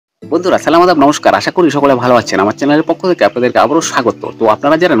বন্ধুরা সালাম আদাব নমস্কার, আশা করি সকলে ভালো আছেন। আমার চ্যানেলের পক্ষ থেকে আপনাদেরকে আবারও স্বাগত। তো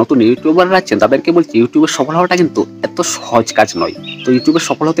আপনারা যারা নতুন ইউটিউবাররা আছেন তাদেরকে বলছি, ইউটিউবে সফল হওয়াটা কিন্তু এত সহজ কাজ নয়। তো ইউটিউবে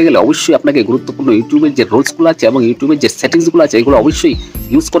সফল হতে গেলে অবশ্যই আপনাকে গুরুত্বপূর্ণ ইউটিউবের যে রুলসগুলো আছে এবং ইউটিউবের যে সেটিংসগুলো আছে এগুলো অবশ্যই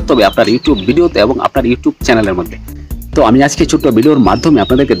ইউজ করতে হবে আপনার ইউটিউব ভিডিওতে এবং আপনার ইউটিউব চ্যানেলের মধ্যে। তো আমি আজকে ছোট্ট ভিডিওর মাধ্যমে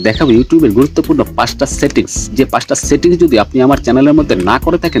আপনাদেরকে দেখাবো ইউটিউবের গুরুত্বপূর্ণ 5টা সেটিংস। যে 5টা সেটিংস যদি আপনি আমার চ্যানেলের মধ্যে না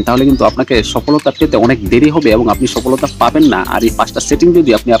করে থাকেন তাহলে কিন্তু আপনাকে সফলতা পেতে অনেক দেরি হবে এবং আপনি সফলতা পাবেন না। আর এই 5টা সেটিং যদি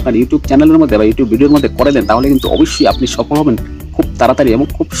আপনি আপনার ইউটিউব চ্যানেলের মধ্যে বা ইউটিউব ভিডিওর মধ্যে করে দেন তাহলে কিন্তু অবশ্যই আপনি সফল হবেন খুব তাড়াতাড়ি এবং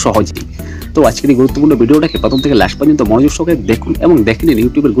খুব সহজেই। তো আজকের এই গুরুত্বপূর্ণ ভিডিওটাকে প্রথম থেকে লাস্ট পর্যন্ত মনোযোগ সহকারে দেখুন এবং দেখে নিন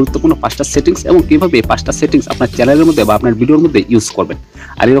ইউটিউবের গুরুত্বপূর্ণ 5টা সেটিংস এবং কিভাবে এই 5টা সেটিংস আপনার চ্যানেলের মধ্যে বা আপনার ভিডিওর মধ্যে ইউজ করবেন।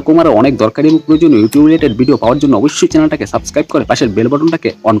 আর এরকম আরও অনেক দরকারি এবং প্রয়োজনীয় ইউটিউব রিলেটেড ভিডিও পাওয়ার জন্য অবশ্যই চ্যানেলটাকে সাবস্ক্রাইব করে পাশের বেল বাটনটাকে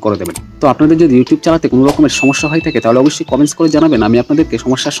অন করে দেবেন। তো আপনাদের যদি ইউটিউব চালাতে কোনো রকমের সমস্যা হয়ে থাকে তাহলে অবশ্যই কমেন্টস করে জানাবেন, আমি আপনাদেরকে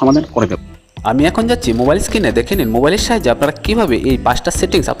সমস্যার সমাধান করে দেব। আমি এখন যাচ্ছি মোবাইল স্ক্রিনে, দেখে নিন মোবাইলের সাহায্যে আপনারা কীভাবে এই 5টা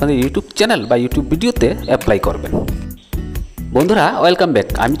সেটিংস আপনাদের ইউটিউব চ্যানেল বা ইউটিউব ভিডিওতে অ্যাপ্লাই করবেন। বন্ধুরা ওয়েলকাম ব্যাক,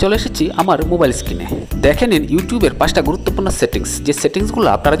 আমি চলে এসেছি আমার মোবাইল স্ক্রিনে। দেখে নিন ইউটিউবের 5টা গুরুত্বপূর্ণ সেটিংস, যে সেটিংসগুলো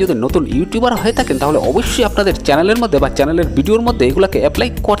আপনারা যদি নতুন ইউটিউবার হয়ে থাকেন তাহলে অবশ্যই আপনাদের চ্যানেলের মধ্যে বা চ্যানেলের ভিডিওর মধ্যে এগুলোকে অ্যাপ্লাই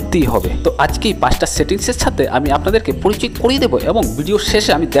করতেই হবে। তো আজকে এই 5টা সেটিংসের সাথে আমি আপনাদেরকে পরিচয় করিয়ে দেবো এবং ভিডিওর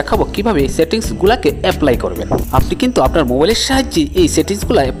শেষে আমি দেখাবো কীভাবে এই সেটিংসগুলোকে অ্যাপ্লাই করবেন। আপনি কিন্তু আপনার মোবাইলের সাহায্যে এই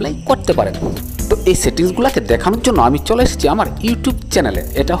সেটিংসগুলো অ্যাপ্লাই করতে পারেন। তো এই সেটিংসগুলোকে দেখানোর জন্য আমি চলে এসেছি আমার ইউটিউব চ্যানেলে।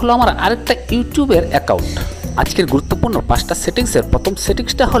 এটা হলো আমার আরেকটা ইউটিউবের অ্যাকাউন্ট। আজকের গুরুত্বপূর্ণ 5টা সেটিংসের প্রথম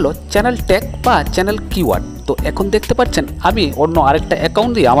সেটিংসটা হলো চ্যানেল ট্যাগ বা চ্যানেল কিওয়ার্ড। তো এখন দেখতে পাচ্ছেন আমি অন্য আরেকটা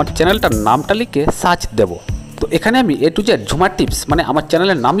অ্যাকাউন্ট দিয়ে আমার চ্যানেলটার নামটা লিখে সার্চ দেব। তো এখানে আমি AtoZ ঝুমা টিপস মানে আমার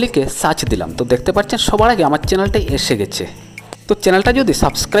চ্যানেলের নাম লিখে সার্চ দিলাম। তো দেখতে পাচ্ছেন সবার আগে আমার চ্যানেলটাই এসে গেছে। তো চ্যানেলটা যদি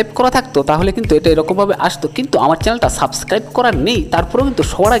সাবস্ক্রাইব করা থাকতো তাহলে কিন্তু এটা এরকমভাবে আসতো, কিন্তু আমার চ্যানেলটা সাবস্ক্রাইব করা নেই, তারপরেও কিন্তু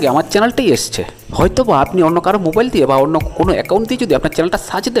সবার আগে আমার চ্যানেলটাই এসছে। হয়তো বা আপনি অন্য কারো মোবাইল দিয়ে বা অন্য কোনো অ্যাকাউন্ট দিয়ে যদি আপনার চ্যানেলটা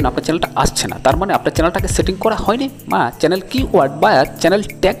সার্চ দেন আপনার চ্যানেলটা আসছে না, তার মানে আপনার চ্যানেলটাকে সেটিং করা হয়নি বা চ্যানেল কিওয়ার্ড বা চ্যানেল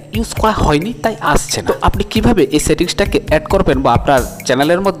ট্যাগ ইউজ করা হয়নি, তাই আসছে না। তো আপনি কিভাবে এই সেটিংসটাকে অ্যাড করবেন বা আপনার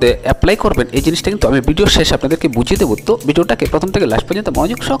চ্যানেলের মধ্যে অ্যাপ্লাই করবেন এই জিনিসটা কিন্তু আমি ভিডিও শেষে আপনাদেরকে বুঝিয়ে দেবো। তো ভিডিওটাকে প্রথম থেকে লাস্ট পর্যন্ত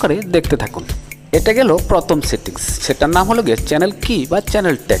মনোযোগ সহকারে দেখতে থাকুন। এটা গেল প্রথম সেটিংস, সেটার নাম হলো গিয়ে চ্যানেল কি বা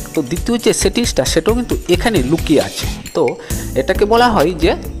চ্যানেল ট্যাগ। তো দ্বিতীয় যে সেটিংসটা সেটাও কিন্তু এখানে লুকিয়ে আছে। তো এটাকে বলা হয়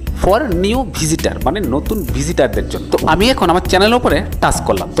যে ফর নিউ ভিজিটার, মানে নতুন ভিজিটারদের জন্য। তো আমি এখন আমার চ্যানেলের উপরে টাচ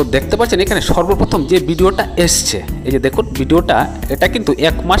করলাম। তো দেখতে পাচ্ছেন এখানে সর্বপ্রথম যে ভিডিওটা এসছে, এই যে দেখুন ভিডিওটা, এটা কিন্তু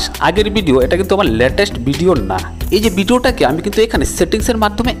 1 মাস আগের ভিডিও, এটা কিন্তু আমার লেটেস্ট ভিডিও না। এই যে ভিডিওটাকে আমি কিন্তু এখানে সেটিংসের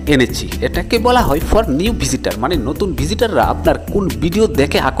মাধ্যমে এনেছি। এটাকে বলা হয় ফর নিউ ভিজিটার, মানে নতুন ভিজিটাররা আপনার কোন ভিডিও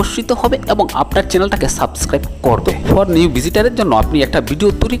দেখে আকর্ষিত হবে এবং আপনার চ্যানেলটাকে সাবস্ক্রাইব করবে। ফর নিউ ভিজিটারের জন্য আপনি একটা ভিডিও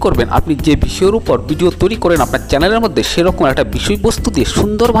তৈরি করবেন। আপনি যে বিষয়ের উপর ভিডিও তৈরি করেন আপনার চ্যানেলের মধ্যে সেরকম একটা বিষয়বস্তু দিয়ে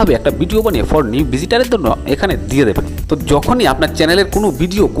সুন্দরভাবে একটা ভিডিও বানিয়ে ফর নিউ ভিজিটারের জন্য এখানে দিয়ে দেবেন। তো যখনই আপনার চ্যানেলের কোনো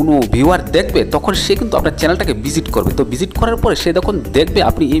ভিডিও কোনো ভিউয়ার দেখবে তখন সে কিন্তু আপনার চ্যানেলটাকে ভিজিট করবে। তো ভিজিট করার পরে সে যখন দেখবে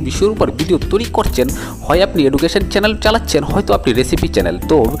আপনি এই বিষয়ের উপর ভিডিও তৈরি করছেন, হয় আপনি এডুকেশন চ্যানেল চালাচ্ছেন, হয়তো আপনি রেসিপি চ্যানেল,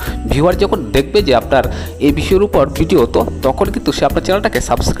 তো ভিউয়ার যখন দেখবে যে আপনার এই বিষয়ের উপর ভিডিও, তো তখন কিন্তু সে আপনার চ্যানেলটাকে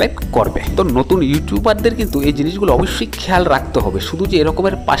সাবস্ক্রাইব করবে। তো নতুন ইউটিউবারদের কিন্তু এই জিনিসগুলো অবশ্যই খেয়াল রাখতে হবে। শুধু যে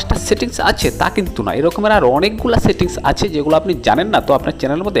এরকমের 5টা সেটিংস আছে তা কিন্তু না, এরকমের আর অনেকগুলো সেটিংস আছে যেগুলো আপনি জানেন না, তো আপনার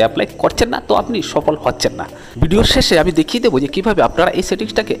চ্যানেলের মধ্যে অ্যাপ্লাই করছেন না, তো আপনি সফল হচ্ছেন না। ভিডিওর শেষে আমি দেখিয়ে দেবো যে কীভাবে আপনারা এই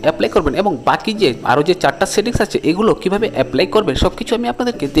সেটিংসটাকে অ্যাপ্লাই করবেন এবং বাকি যে আরও যে 4টা সেটিংস আছে এগুলো কীভাবে অ্যাপ্লাই করবেন সব কিছু আমি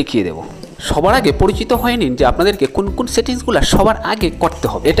আপনাদেরকে দেখিয়ে দেবো। সবার আগে পরিচিত হয়ে নিন যে আপনাদেরকে কোন কোন সেটিংসগুলো সবার আগে করতে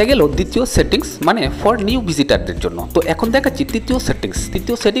হবে। এটা গেল দ্বিতীয় সেটিংস, মানে ফর নিউ ভিজিটারদের জন্য। তো এখন দেখাচ্ছি তৃতীয় সেটিংস।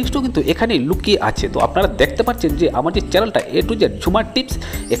 তৃতীয় সেটিংসটাও কিন্তু এখানে লুকিয়ে আছে। তো আপনারা দেখতে পাচ্ছেন যে আমার যে চ্যানেলটা AtoZ ঝুমা টিপস,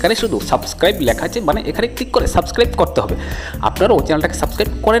 এখানে শুধু সাবস্ক্রাইব লেখা আছে, মানে এখানে ক্লিক করে সাবস্ক্রাইব করতে হবে। আপনারাও চ্যানেলটাকে সাবস্ক্রাইব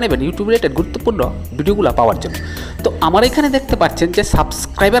করে নেবেন ইউটিউব রিলেটেড গুরুত্বপূর্ণ ভিডিওগুলো পাওয়ার জন্য। তো আমার এখানে দেখতে পাচ্ছেন যে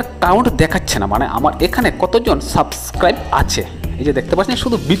সাবস্ক্রাইবার কাউন্ট দেখাচ্ছে না, মানে আমার এখানে কতজন সাবস্ক্রাইব আছে। এই যে দেখতে পাচ্ছেন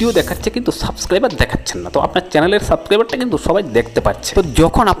শুধু ভিডিও দেখাচ্ছে কিন্তু সাবস্ক্রাইবার দেখাচ্ছেন না। তো আপনার চ্যানেলের সাবস্ক্রাইবারটা কিন্তু সবাই দেখতে পাচ্ছে। তো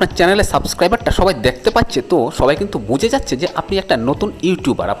যখন আপনার চ্যানেলের সাবস্ক্রাইবারটা সবাই দেখতে পাচ্ছে তো সবাই কিন্তু বুঝে যাচ্ছে যে আপনি একটা নতুন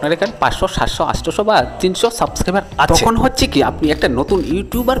ইউটিউবার। আপনার এখানে 500, 700, 800 বা 300 সাবস্ক্রাইবার আছে। তখন হচ্ছে কি আপনি একটা নতুন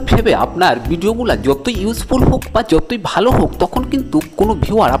ইউটিউবার ভেবে আপনার ভিডিওগুলো যতই ইউজফুল হোক বা যতই ভালো হোক তখন কিন্তু কোনো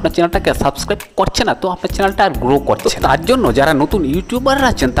ভিউয়ার আপনার চ্যানেলটাকে সাবস্ক্রাইব করছে না, তো আপনার চ্যানেলটা আর গ্রো করছে না। তার জন্য যারা নতুন ইউটিউবাররা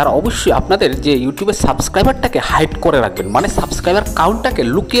আছেন তারা অবশ্যই আপনাদের যে ইউটিউবের সাবস্ক্রাইবারটাকে হাইড করে রাখবেন, মানে সাবস্ক্রাইবার কাউন্টটাকে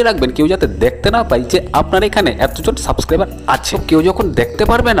লুকিয়ে রাখবেন, কেউ যাতে দেখতে না পায় যে আপনার এখানে এতজন সাবস্ক্রাইবার আছে। কেউ যখন দেখতে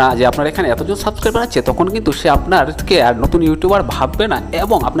পারবে না যে আপনার এখানে এতজন সাবস্ক্রাইবার আছে তখন কিন্তু সে আপনারকে আর নতুন ইউটিউবার ভাববে না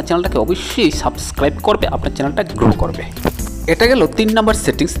এবং আপনার চ্যানেলটাকে অবশ্যই সাবস্ক্রাইব করবে, আপনার চ্যানেলটা গ্রো করবে। এটা গেল 3 নম্বর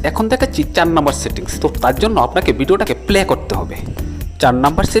সেটিংস। এখন দেখাচ্ছি 4 নম্বর সেটিংস। তো তার জন্য আপনাকে ভিডিওটাকে প্লে করতে হবে। 4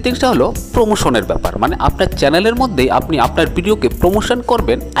 নাম্বার সেটিংসটা হলো প্রমোশনের ব্যাপার, মানে আপনার চ্যানেলের মধ্যেই আপনি আপনার ভিডিওকে প্রমোশন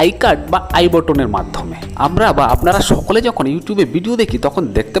করবেন আই কার্ড বা আই বাটনের মাধ্যমে। আমরা বা আপনারা সকলে যখন ইউটিউবে ভিডিও দেখি তখন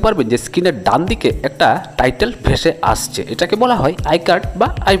দেখতে পারবেন যে স্ক্রিনের ডান দিকে একটা টাইটেল ভেসে আসছে, এটাকে বলা হয় আই কার্ড বা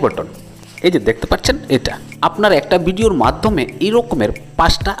আই বাটন। এই যে দেখতে পাচ্ছেন, এটা আপনার একটা ভিডিওর মাধ্যমে এই রকমের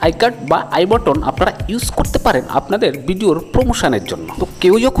 5টা আই কার্ড বা আই বাটন আপনারা ইউজ করতে পারেন আপনাদের ভিডিওর প্রমোশনের জন্য। তো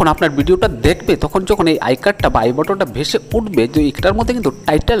কেউ যখন আপনার ভিডিওটা দেখবে তখন যখন এই আই কার্ডটা বা আই বাটনটা ভেসে উঠবে, যে এটার মধ্যে কিন্তু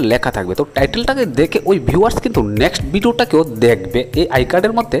টাইটেল লেখা থাকবে, তো টাইটেলটাকে দেখে ওই ভিউয়ার্স কিন্তু নেক্সট ভিডিওটাকেও দেখবে এই আই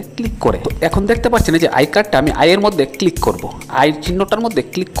কার্ডের মধ্যে ক্লিক করে। তো এখন দেখতে পাচ্ছেন যে আই কার্ডটা আমি আইয়ের মধ্যে ক্লিক করব, আই চিহ্নটার মধ্যে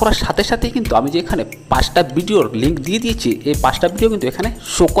ক্লিক করার সাথে সাথেই কিন্তু আমি যে এখানে 5টা ভিডিওর লিঙ্ক দিয়ে দিয়েছি, এই 5টা ভিডিও কিন্তু এখানে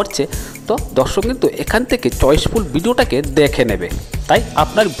শো করছে। তো দর্শক কিন্তু এখান থেকে চয়েসফুল ভিডিওটাকে দেখে নেবে, তাই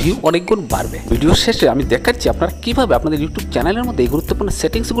আপনার ভিউ অনেক গুণ বাড়বে। ভিডিওর শেষে আমি দেখাচ্ছি আপনারা কিভাবে আপনাদের ইউটিউব চ্যানেলের মধ্যে এই গুরুত্বপূর্ণ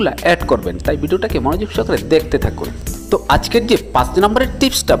সেটিংসগুলো অ্যাড করবেন, তাই ভিডিওটাকে মনোযোগ সহকারে দেখতে থাকুন। তো আজকের যে 5 নম্বরের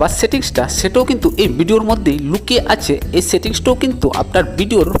টিপসটা বা সেটিংসটা, সেটাও কিন্তু এই ভিডিওর মধ্যেই লুকিয়ে আছে। এই সেটিংসটাও কিন্তু আপনার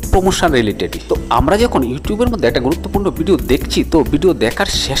ভিডিওর প্রমোশন রিলেটেডই। তো আমরা যখন ইউটিউবের মধ্যে একটা গুরুত্বপূর্ণ ভিডিও দেখছি, তো ভিডিও দেখার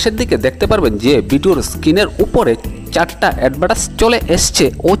শেষের দিকে দেখতে পারবেন যে ভিডিওর স্ক্রিনের উপরে 4টা অ্যাডভার্টাইজ চলে এসছে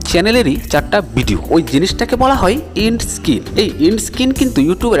ও চ্যানেলেরই 4টা ভিডিও। ওই জিনিসটাকে বলা হয় এন্ড স্ক্রিন। এই এন্ড স্ক্রিন কিন্তু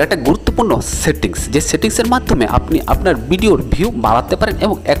ইউটিউবের একটা গুরুত্বপূর্ণ সেটিংস, যে সেটিংসের মাধ্যমে আপনি আপনার ভিডিওর ভিউ বাড়াতে পারেন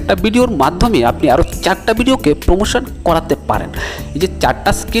এবং একটা ভিডিওর মাধ্যমে আপনি আরও 4টা ভিডিওকে প্রমোশন করাতে পারেন। এই যে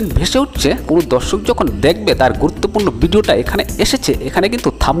 4টা স্ক্রিন ভেসে উঠছে, কোনো দর্শক যখন দেখবে তার গুরুত্বপূর্ণ ভিডিওটা এখানে এসেছে, এখানে কিন্তু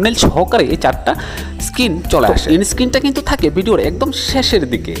থাম্বনেল সহকারে এই 4টা স্ক্রিন চলে আসে। এন্ড স্ক্রিনটা কিন্তু থাকে ভিডিওর একদম শেষের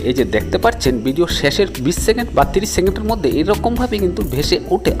দিকে। এই যে দেখতে পাচ্ছেন ভিডিওর শেষের 20 সেকেন্ড বা 30 সেকেন্ডের মধ্যে এরকমভাবে কিন্তু ভেসে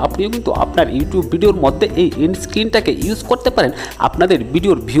ওঠে। আপনিও কিন্তু আপনার ইউটিউব ভিডিওর মধ্যে এই এন্ড স্ক্রিনটাকে ইউজ করতে পারেন আপনাদের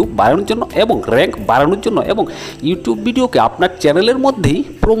ভিডিওর ভিউ বাড়ানোর জন্য এবং র্যাঙ্ক বাড়ানোর জন্য এবং ইউটিউব ভিডিওকে আপনার চ্যানেলের মধ্যেই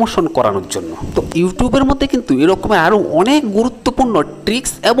প্রমোশন করানোর জন্য। তো ইউটিউবের মধ্যে কিন্তু এরকমের আরও অনেক গুরুত্বপূর্ণ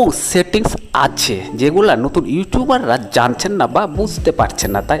ট্রিক্স এবং সেটিংস আছে, যেগুলা নতুন ইউটিউবাররা জানছেন না বা বুঝতে পারছেন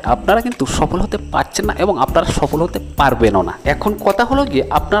না, তাই আপনারা কিন্তু সফল হতে পারছেন না এবং আপনারা সফল হতে পারবেনও না। এখন কথা হলো গিয়ে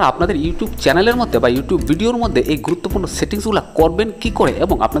আপনারা আপনাদের ইউটিউব চ্যানেলের মধ্যে বা ইউটিউব ভিডিওর মধ্যে এই গুরুত্বপূর্ণ সেটিংসগুলো করবেন কি করে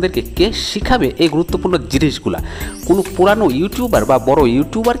এবং আপনাদেরকে কে শিখাবে এই গুরুত্বপূর্ণ জিনিসগুলা। কোনো পুরানো ইউটিউবার বা বড়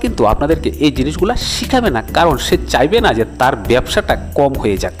ইউটিউবার কিন্তু আপনাদেরকে এই জিনিসগুলা শিখাবে না, কারণ সে চাইবে না যে তার ব্যবসাটা কম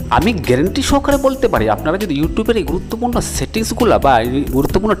হয়ে যাক। আমি গ্যারান্টি সহকারে বলতে পারি, আপনারা যদি ইউটিউবের এই গুরুত্বপূর্ণ সেটিংসগুলো বা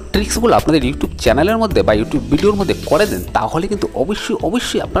গুরুত্বপূর্ণ ট্রিক্সগুলো আপনাদের ইউটিউব চ্যানেলের মধ্যে বা ইউটিউব ভিডিওর মধ্যে করে দেন, তাহলে কিন্তু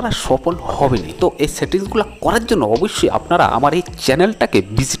অবশ্যই আপনারা সফল হবেনই। তো এই সেটিংসগুলো করার জন্য অবশ্যই আপনারা আমার এই চ্যানেলটাকে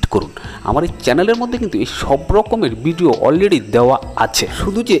ভিজিট করুন। আমার এই চ্যানেলের মধ্যে কিন্তু এই সব রকমের ভিডিও অলরেডি দেওয়া আছে।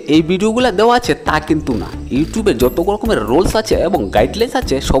 শুধু যে এই ভিডিওগুলো দেওয়া আছে তা কিন্তু না, ইউটিউবে যত রকমের রুলস আছে এবং গাইডলাইন্স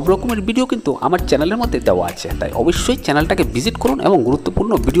আছে সব রকমের ভিডিও কিন্তু আমার চ্যানেলের মধ্যে দেওয়া আছে। তাই অবশ্যই চ্যানেলটাকে ভিজিট করুন এবং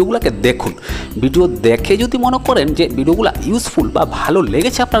গুরুত্বপূর্ণ ভিডিওগুলোকে দেখুন। ভিডিও দেখে যদি মনে করেন যে ভিডিওগুলো ইউজফুল বা ভালো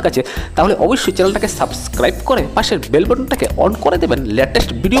লেগেছে আপনার কাছে, তাহলে অবশ্যই চ্যানেলটাকে সাবস্ক্রাইব করে পাশের বেল বাটনটাকে অন করে দেবেন লেটেস্ট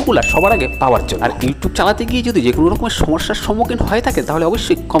ভিডিওগুলো সবার আগে পাওয়ার জন্য। আর ইউটিউব চালাতে গিয়ে যদি যে কোনো রকমের সমস্যার সম্মুখীন হয়ে থাকে, তাহলে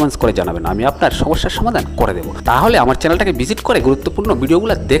অবশ্যই কমেন্টস করে জানাবেন, আমি আপনার সমস্যার সমাধান করে দেবো। তাহলে আমার চ্যানেলটাকে ভিজিট করে গুরুত্বপূর্ণ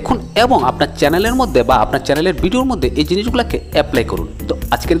ভিডিওগুলো দেখুন এবং আপনার চ্যানেলের মধ্যে বা আপনার চ্যানেলের ভিডিওর মধ্যে এই জিনিসগুলোকে অ্যাপ্লাই করুন। তো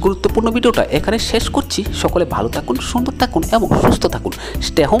আজকের গুরুত্বপূর্ণ ভিডিওটা এখানে শেষ করছি। সকলে ভালো থাকুন, সুন্দর থাকুন এবং সুস্থ থাকুন।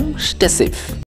 Stay home, stay safe.